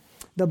scene.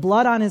 The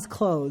blood on his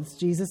clothes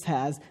Jesus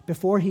has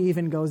before he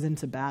even goes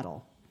into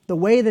battle. The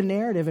way the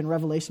narrative in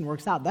Revelation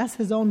works out, that's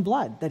his own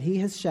blood that he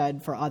has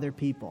shed for other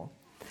people.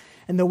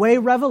 And the way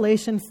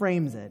Revelation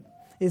frames it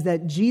is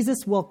that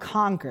Jesus will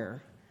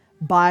conquer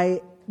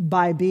by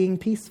being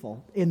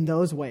peaceful in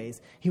those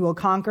ways. He will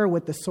conquer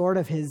with the sword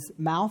of his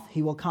mouth.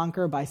 He will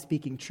conquer by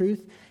speaking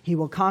truth. He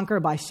will conquer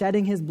by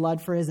shedding his blood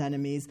for his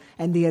enemies.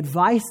 And the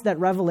advice that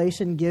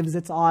Revelation gives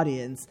its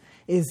audience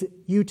is,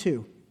 you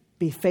too,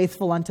 be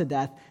faithful unto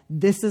death.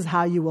 This is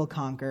how you will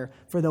conquer.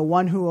 For the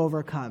one who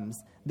overcomes,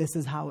 this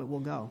is how it will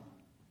go.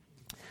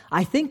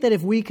 I think that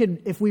if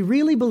we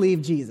really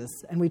believe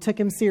Jesus and we took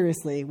him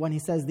seriously when he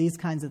says these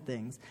kinds of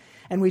things,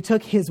 and we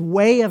took his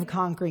way of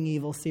conquering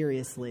evil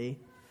seriously,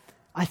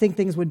 I think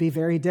things would be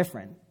very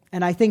different.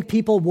 And I think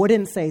people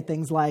wouldn't say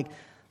things like,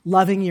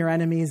 loving your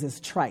enemies is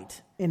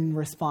trite in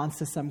response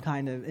to some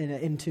kind of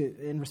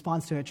in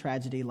response to a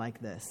tragedy like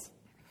this.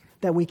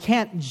 That we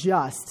can't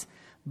just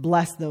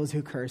bless those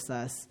who curse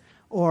us,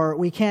 or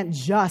we can't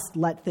just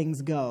let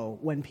things go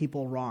when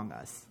people wrong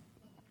us.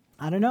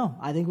 I don't know.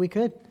 I think we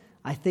could.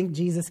 I think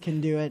Jesus can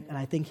do it, and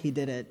I think he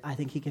did it. I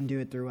think he can do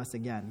it through us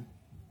again.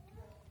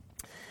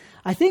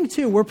 I think,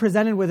 too, we're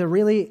presented with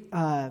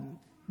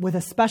with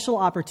a special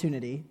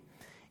opportunity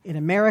in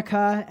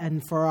America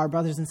and for our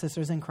brothers and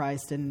sisters in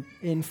Christ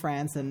in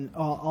France and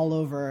all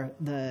over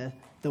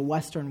the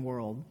Western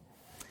world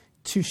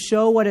to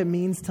show what it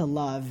means to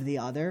love the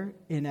other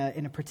in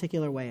a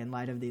particular way in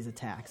light of these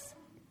attacks.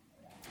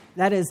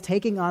 That is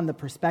taking on the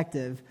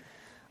perspective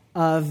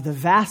of the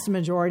vast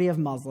majority of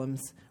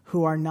Muslims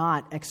who are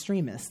not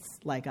extremists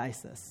like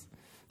ISIS.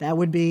 That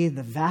would be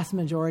the vast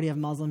majority of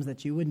Muslims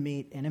that you would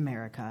meet in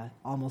America.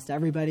 Almost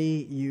every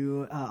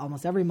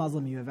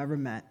Muslim you have ever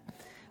met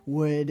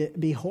would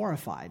be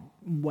horrified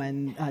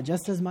when,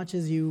 just as much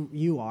as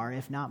you are,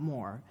 if not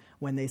more,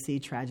 when they see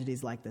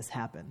tragedies like this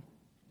happen.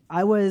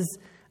 I was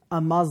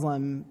a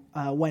Muslim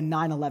when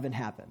 9/11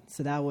 happened.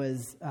 So that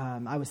was,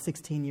 I was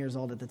 16 years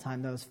old at the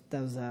time.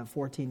 That was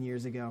 14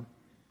 years ago.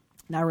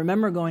 And I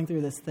remember going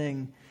through this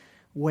thing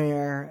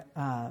where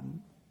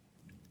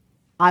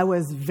I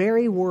was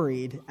very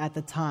worried at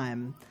the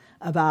time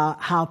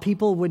about how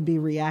people would be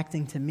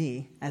reacting to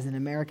me as an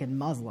American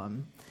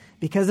Muslim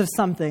because of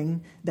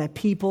something that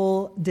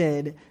people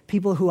did,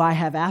 people who I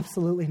have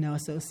absolutely no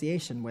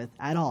association with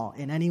at all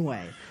in any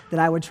way, that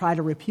I would try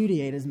to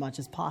repudiate as much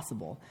as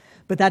possible.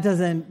 But that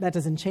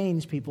doesn't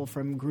change people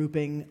from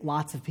grouping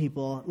lots of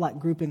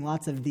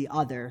the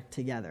other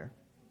together.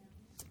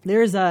 There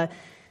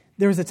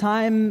was a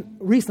time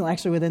recently,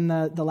 actually within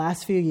the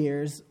last few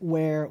years,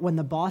 where when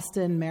the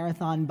Boston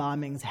Marathon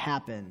bombings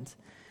happened,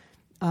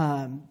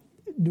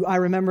 I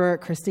remember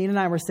Christine and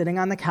I were sitting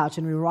on the couch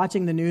and we were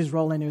watching the news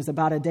roll in. It was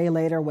about a day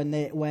later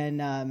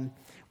when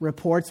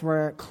reports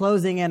were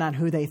closing in on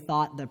who they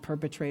thought the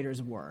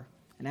perpetrators were.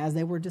 And as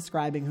they were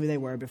describing who they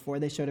were before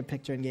they showed a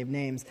picture and gave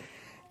names,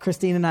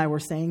 Christine and I were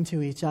saying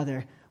to each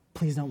other,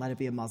 please don't let it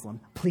be a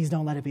Muslim. Please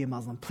don't let it be a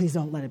Muslim. Please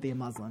don't let it be a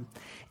Muslim.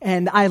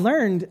 And I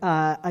learned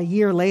a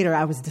year later,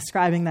 I was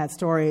describing that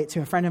story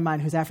to a friend of mine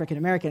who's African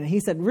American, and he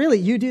said, really,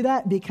 you do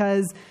that?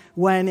 Because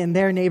when in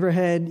their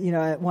neighborhood,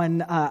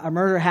 when a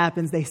murder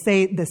happens, they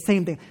say the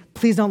same thing.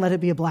 Please don't let it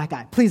be a black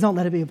guy. Please don't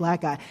let it be a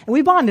black guy. And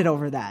we bonded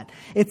over that.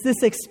 It's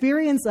this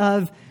experience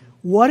of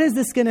what is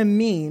this going to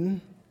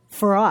mean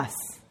for us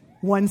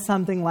when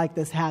something like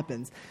this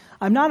happens?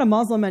 I'm not a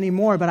Muslim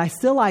anymore, but I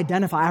still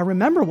identify. I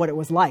remember what it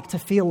was like to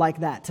feel like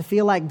that, to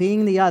feel like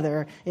being the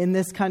other in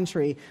this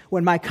country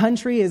when my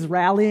country is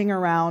rallying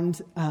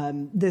around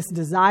this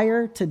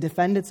desire to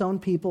defend its own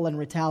people and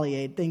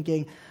retaliate,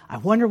 thinking, I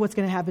wonder what's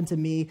going to happen to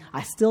me.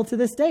 I still to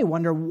this day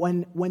wonder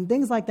when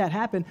things like that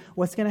happen,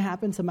 what's going to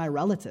happen to my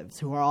relatives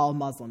who are all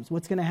Muslims?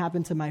 What's going to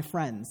happen to my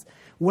friends?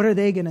 What are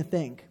they going to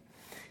think?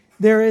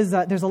 There's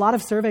a lot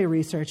of survey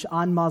research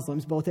on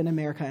Muslims, both in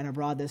America and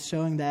abroad, that's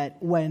showing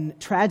that when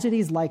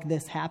tragedies like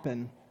this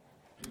happen,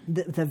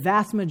 the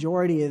vast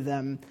majority of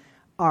them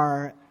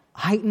are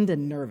heightened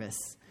and nervous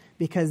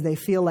because they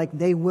feel like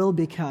they will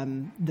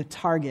become the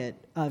target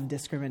of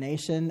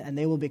discrimination and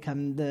they will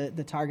become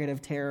the target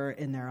of terror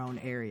in their own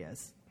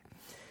areas.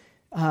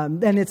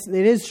 And it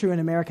is true in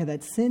America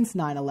that since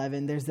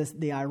 9/11, there's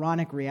the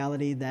ironic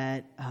reality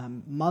that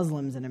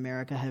Muslims in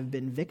America have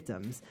been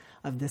victims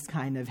of this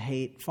kind of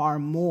hate far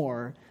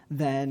more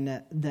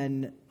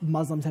than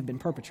Muslims have been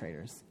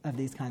perpetrators of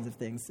these kinds of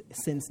things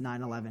since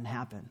 9/11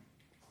 happened.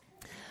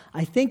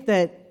 I think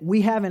that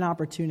we have an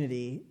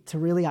opportunity to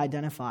really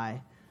identify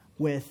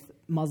with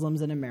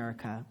Muslims in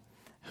America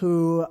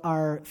who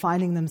are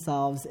finding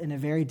themselves in a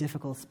very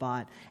difficult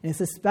spot. And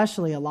it's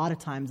especially a lot of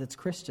times it's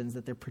Christians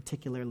that they're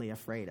particularly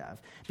afraid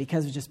of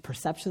because of just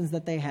perceptions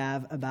that they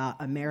have about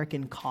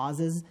American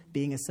causes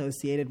being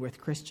associated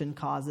with Christian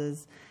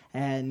causes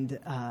and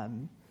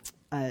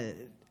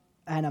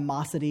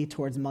animosity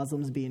towards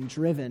Muslims being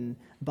driven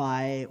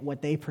by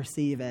what they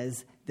perceive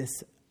as this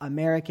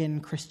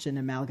American Christian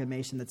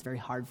amalgamation that's very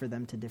hard for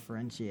them to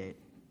differentiate.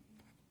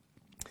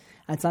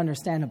 It's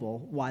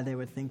understandable why they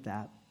would think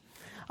that.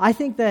 I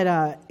think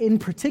that in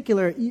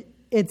particular,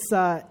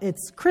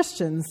 it's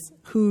Christians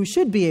who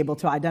should be able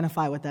to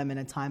identify with them in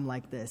a time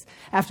like this.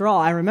 After all,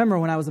 I remember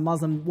when I was a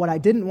Muslim, what I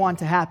didn't want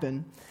to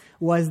happen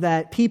was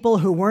that people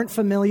who weren't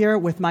familiar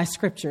with my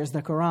scriptures,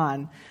 the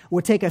Quran,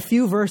 would take a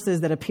few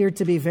verses that appeared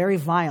to be very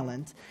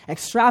violent,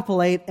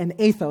 extrapolate an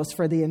ethos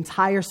for the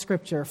entire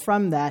scripture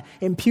from that,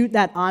 impute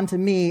that onto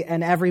me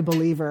and every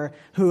believer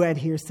who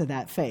adheres to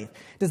that faith.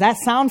 Does that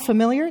sound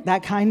familiar,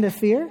 that kind of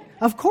fear?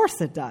 Of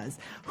course it does.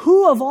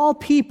 Who of all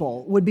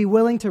people would be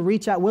willing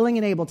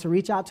and able to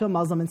reach out to a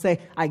Muslim and say,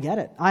 I get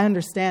it. I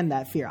understand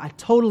that fear. I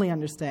totally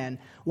understand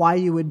why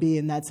you would be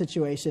in that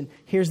situation.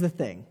 Here's the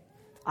thing.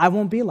 I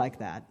won't be like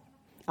that.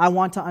 I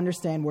want to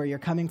understand where you're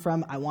coming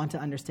from. I want to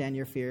understand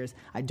your fears.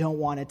 I don't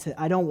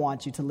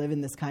want you to live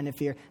in this kind of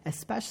fear,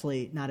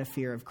 especially not a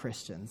fear of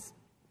Christians.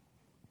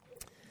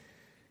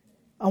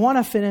 I want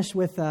to finish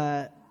with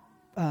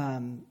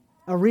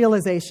a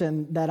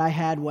realization that I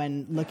had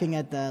when looking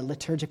at the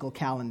liturgical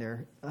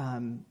calendar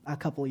a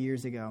couple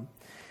years ago.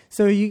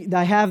 So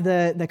I have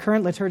the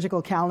current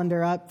liturgical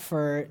calendar up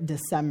for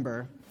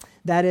December.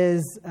 That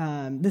is,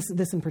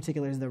 this in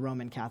particular is the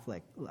Roman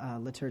Catholic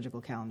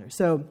liturgical calendar.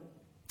 So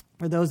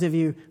for those of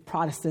you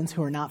Protestants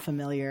who are not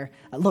familiar,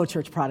 low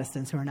church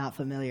Protestants who are not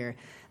familiar,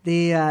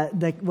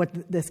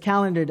 what this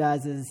calendar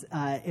does is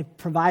it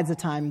provides a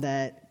time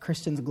that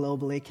Christians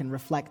globally can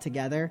reflect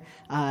together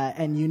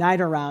and unite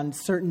around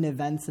certain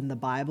events in the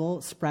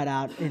Bible spread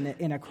out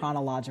in a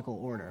chronological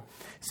order.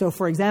 So,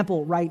 for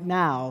example, right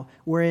now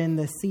we're in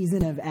the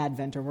season of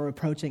Advent, or we're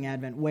approaching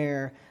Advent,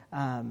 where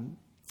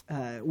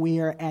we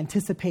are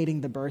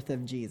anticipating the birth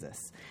of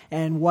Jesus.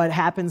 And what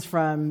happens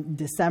from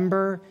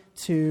December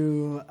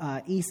to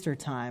Easter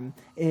time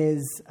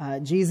is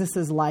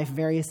Jesus' life,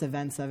 various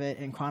events of it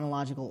in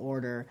chronological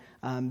order,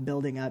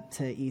 building up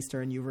to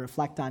Easter, and you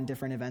reflect on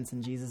different events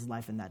in Jesus'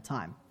 life in that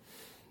time.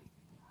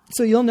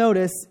 So you'll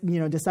notice,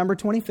 December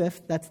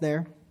 25th, that's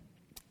there.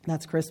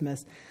 That's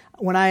Christmas.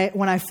 When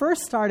I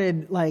first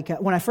started,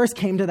 when I first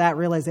came to that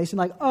realization,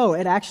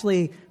 it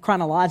actually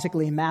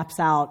chronologically maps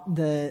out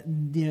the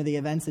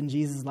events in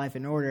Jesus' life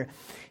in order.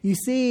 You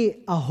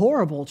see a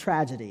horrible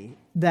tragedy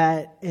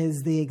that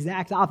is the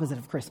exact opposite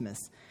of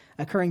Christmas,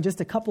 occurring just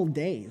a couple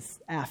days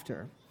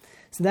after.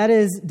 So that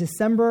is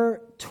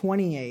December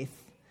 28th,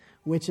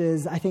 which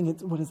is, I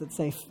think, what does it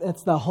say?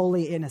 It's the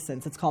Holy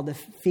Innocents. It's called the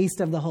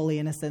Feast of the Holy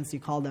Innocents. You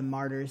call them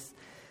martyrs.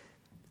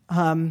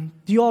 Do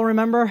you all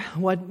remember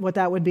what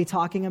that would be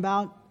talking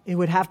about? It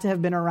would have to have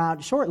been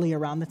shortly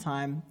around the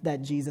time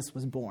that Jesus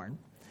was born.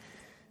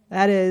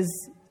 That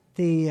is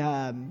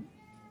the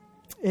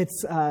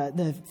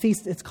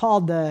feast. It's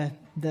called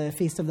the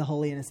Feast of the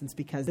Holy Innocents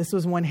because this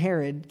was when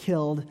Herod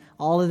killed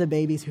all of the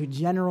babies who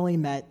generally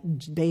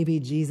met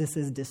baby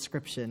Jesus'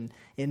 description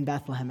in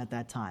Bethlehem at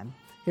that time.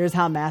 Here's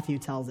how Matthew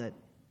tells it.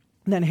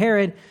 Then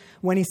Herod,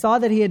 when he saw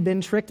that he had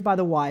been tricked by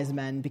the wise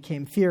men,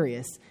 became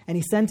furious, and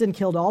he sent and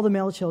killed all the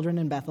male children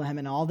in Bethlehem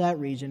and all that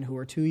region who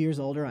were 2 years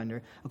old or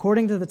under,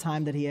 according to the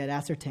time that he had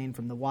ascertained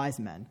from the wise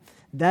men.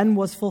 Then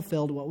was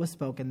fulfilled what was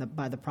spoken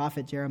by the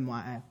prophet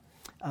Jeremiah.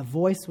 A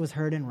voice was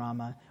heard in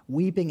Ramah,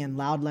 weeping and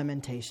loud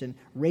lamentation,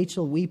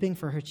 Rachel weeping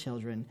for her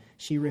children.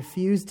 She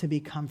refused to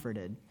be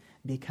comforted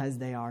because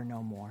they are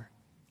no more.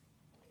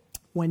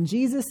 When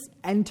Jesus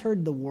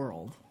entered the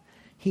world,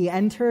 he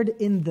entered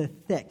in the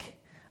thick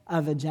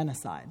of a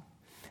genocide.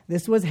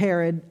 This was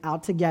Herod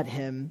out to get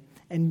him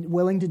and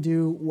willing to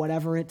do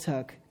whatever it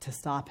took to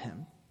stop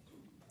him.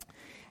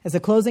 As a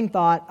closing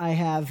thought, I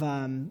have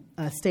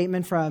a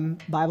statement from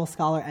Bible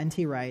scholar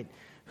N.T. Wright,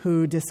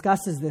 who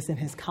discusses this in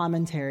his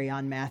commentary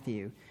on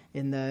Matthew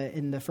in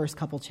the first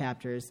couple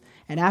chapters.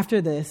 And after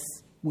this,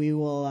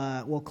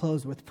 we'll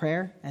close with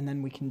prayer, and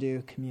then we can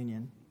do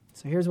communion.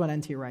 So here's what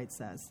N.T. Wright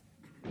says.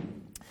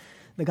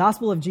 The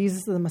gospel of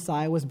Jesus the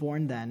Messiah was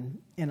born then,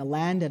 in a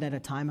land and at a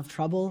time of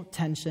trouble,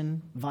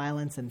 tension,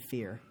 violence, and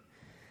fear.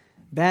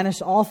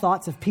 Banished all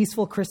thoughts of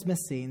peaceful Christmas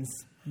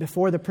scenes,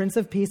 before the Prince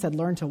of Peace had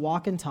learned to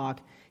walk and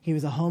talk, he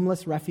was a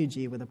homeless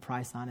refugee with a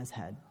price on his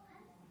head.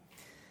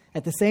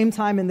 At the same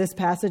time, in this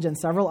passage and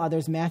several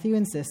others, Matthew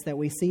insists that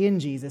we see in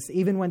Jesus,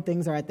 even when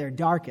things are at their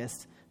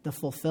darkest, the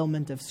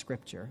fulfillment of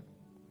Scripture.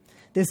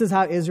 This is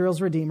how Israel's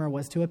Redeemer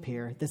was to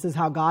appear. This is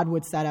how God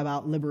would set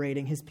about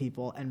liberating his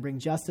people and bring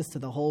justice to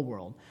the whole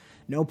world.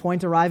 No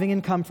point arriving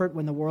in comfort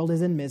when the world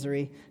is in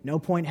misery. No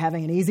point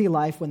having an easy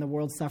life when the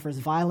world suffers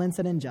violence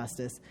and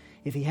injustice.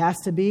 If he has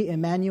to be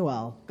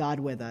Emmanuel, God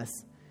with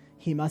us,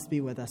 he must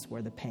be with us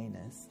where the pain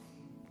is.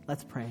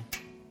 Let's pray.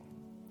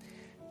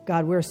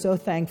 God, we're so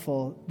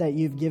thankful that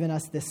you've given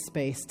us this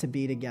space to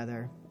be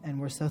together. And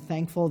we're so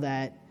thankful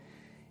that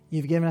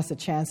you've given us a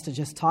chance to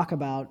just talk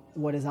about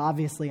what is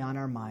obviously on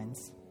our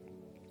minds.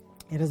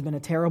 It has been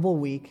a terrible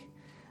week,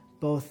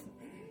 both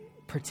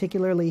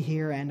particularly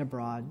here and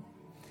abroad.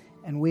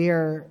 And we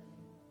are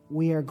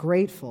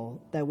grateful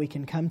that we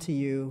can come to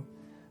you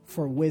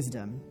for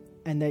wisdom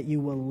and that you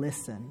will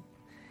listen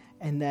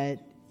and that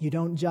you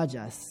don't judge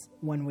us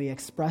when we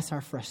express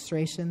our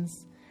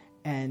frustrations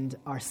and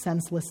our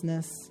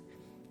senselessness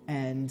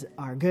and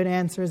our good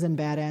answers and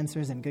bad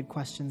answers and good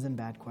questions and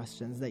bad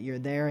questions, that you're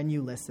there and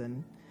you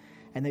listen,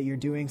 and that you're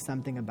doing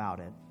something about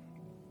it.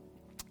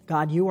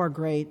 God, you are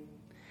great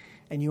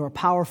and you are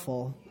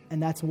powerful,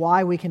 and that's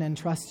why we can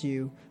entrust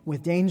you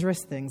with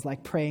dangerous things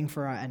like praying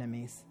for our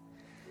enemies.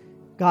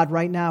 God,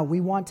 right now,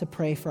 we want to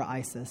pray for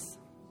ISIS.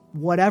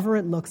 Whatever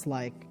it looks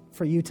like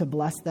for you to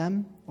bless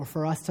them or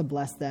for us to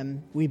bless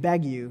them, we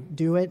beg you,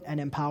 do it and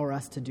empower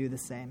us to do the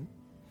same.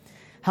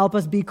 Help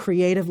us be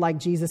creative like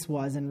Jesus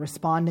was in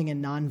responding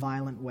in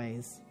nonviolent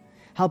ways.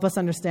 Help us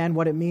understand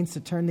what it means to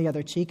turn the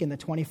other cheek in the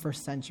 21st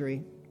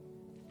century.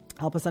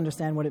 Help us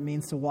understand what it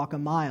means to walk a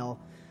mile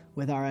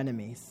with our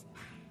enemies.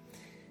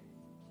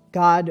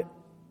 God,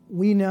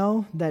 we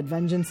know that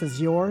vengeance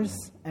is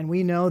yours, and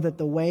we know that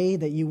the way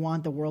that you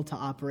want the world to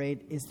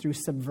operate is through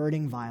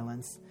subverting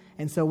violence,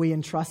 and so we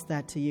entrust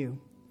that to you.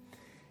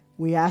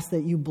 We ask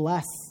that you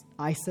bless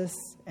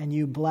ISIS and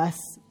you bless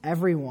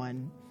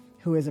everyone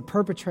who is a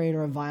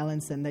perpetrator of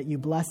violence, and that you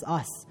bless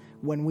us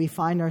when we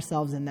find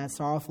ourselves in that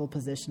sorrowful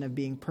position of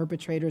being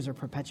perpetrators or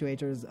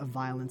perpetuators of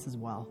violence as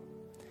well.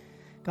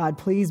 God,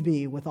 please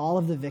be with all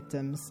of the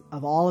victims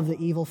of all of the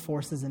evil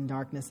forces and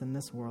darkness in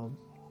this world.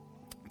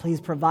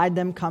 Please provide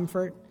them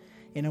comfort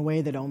in a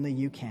way that only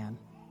you can.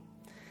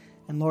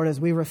 And Lord, as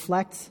we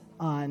reflect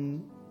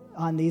on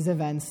these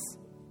events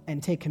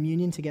and take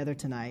communion together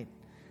tonight,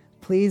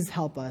 please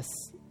help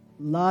us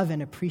love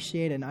and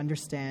appreciate and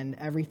understand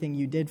everything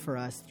you did for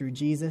us through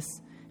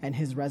Jesus and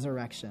his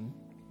resurrection.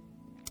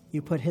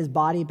 You put his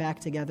body back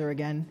together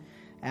again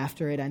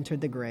after it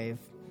entered the grave.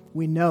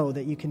 We know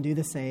that you can do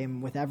the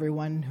same with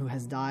everyone who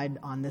has died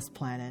on this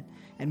planet,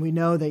 and we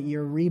know that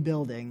you're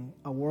rebuilding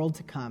a world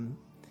to come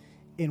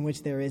in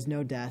which there is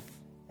no death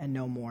and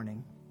no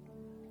mourning.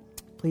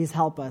 Please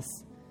help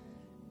us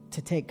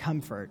to take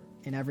comfort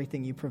in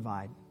everything you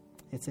provide.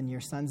 It's in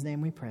your Son's name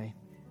we pray.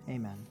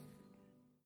 Amen.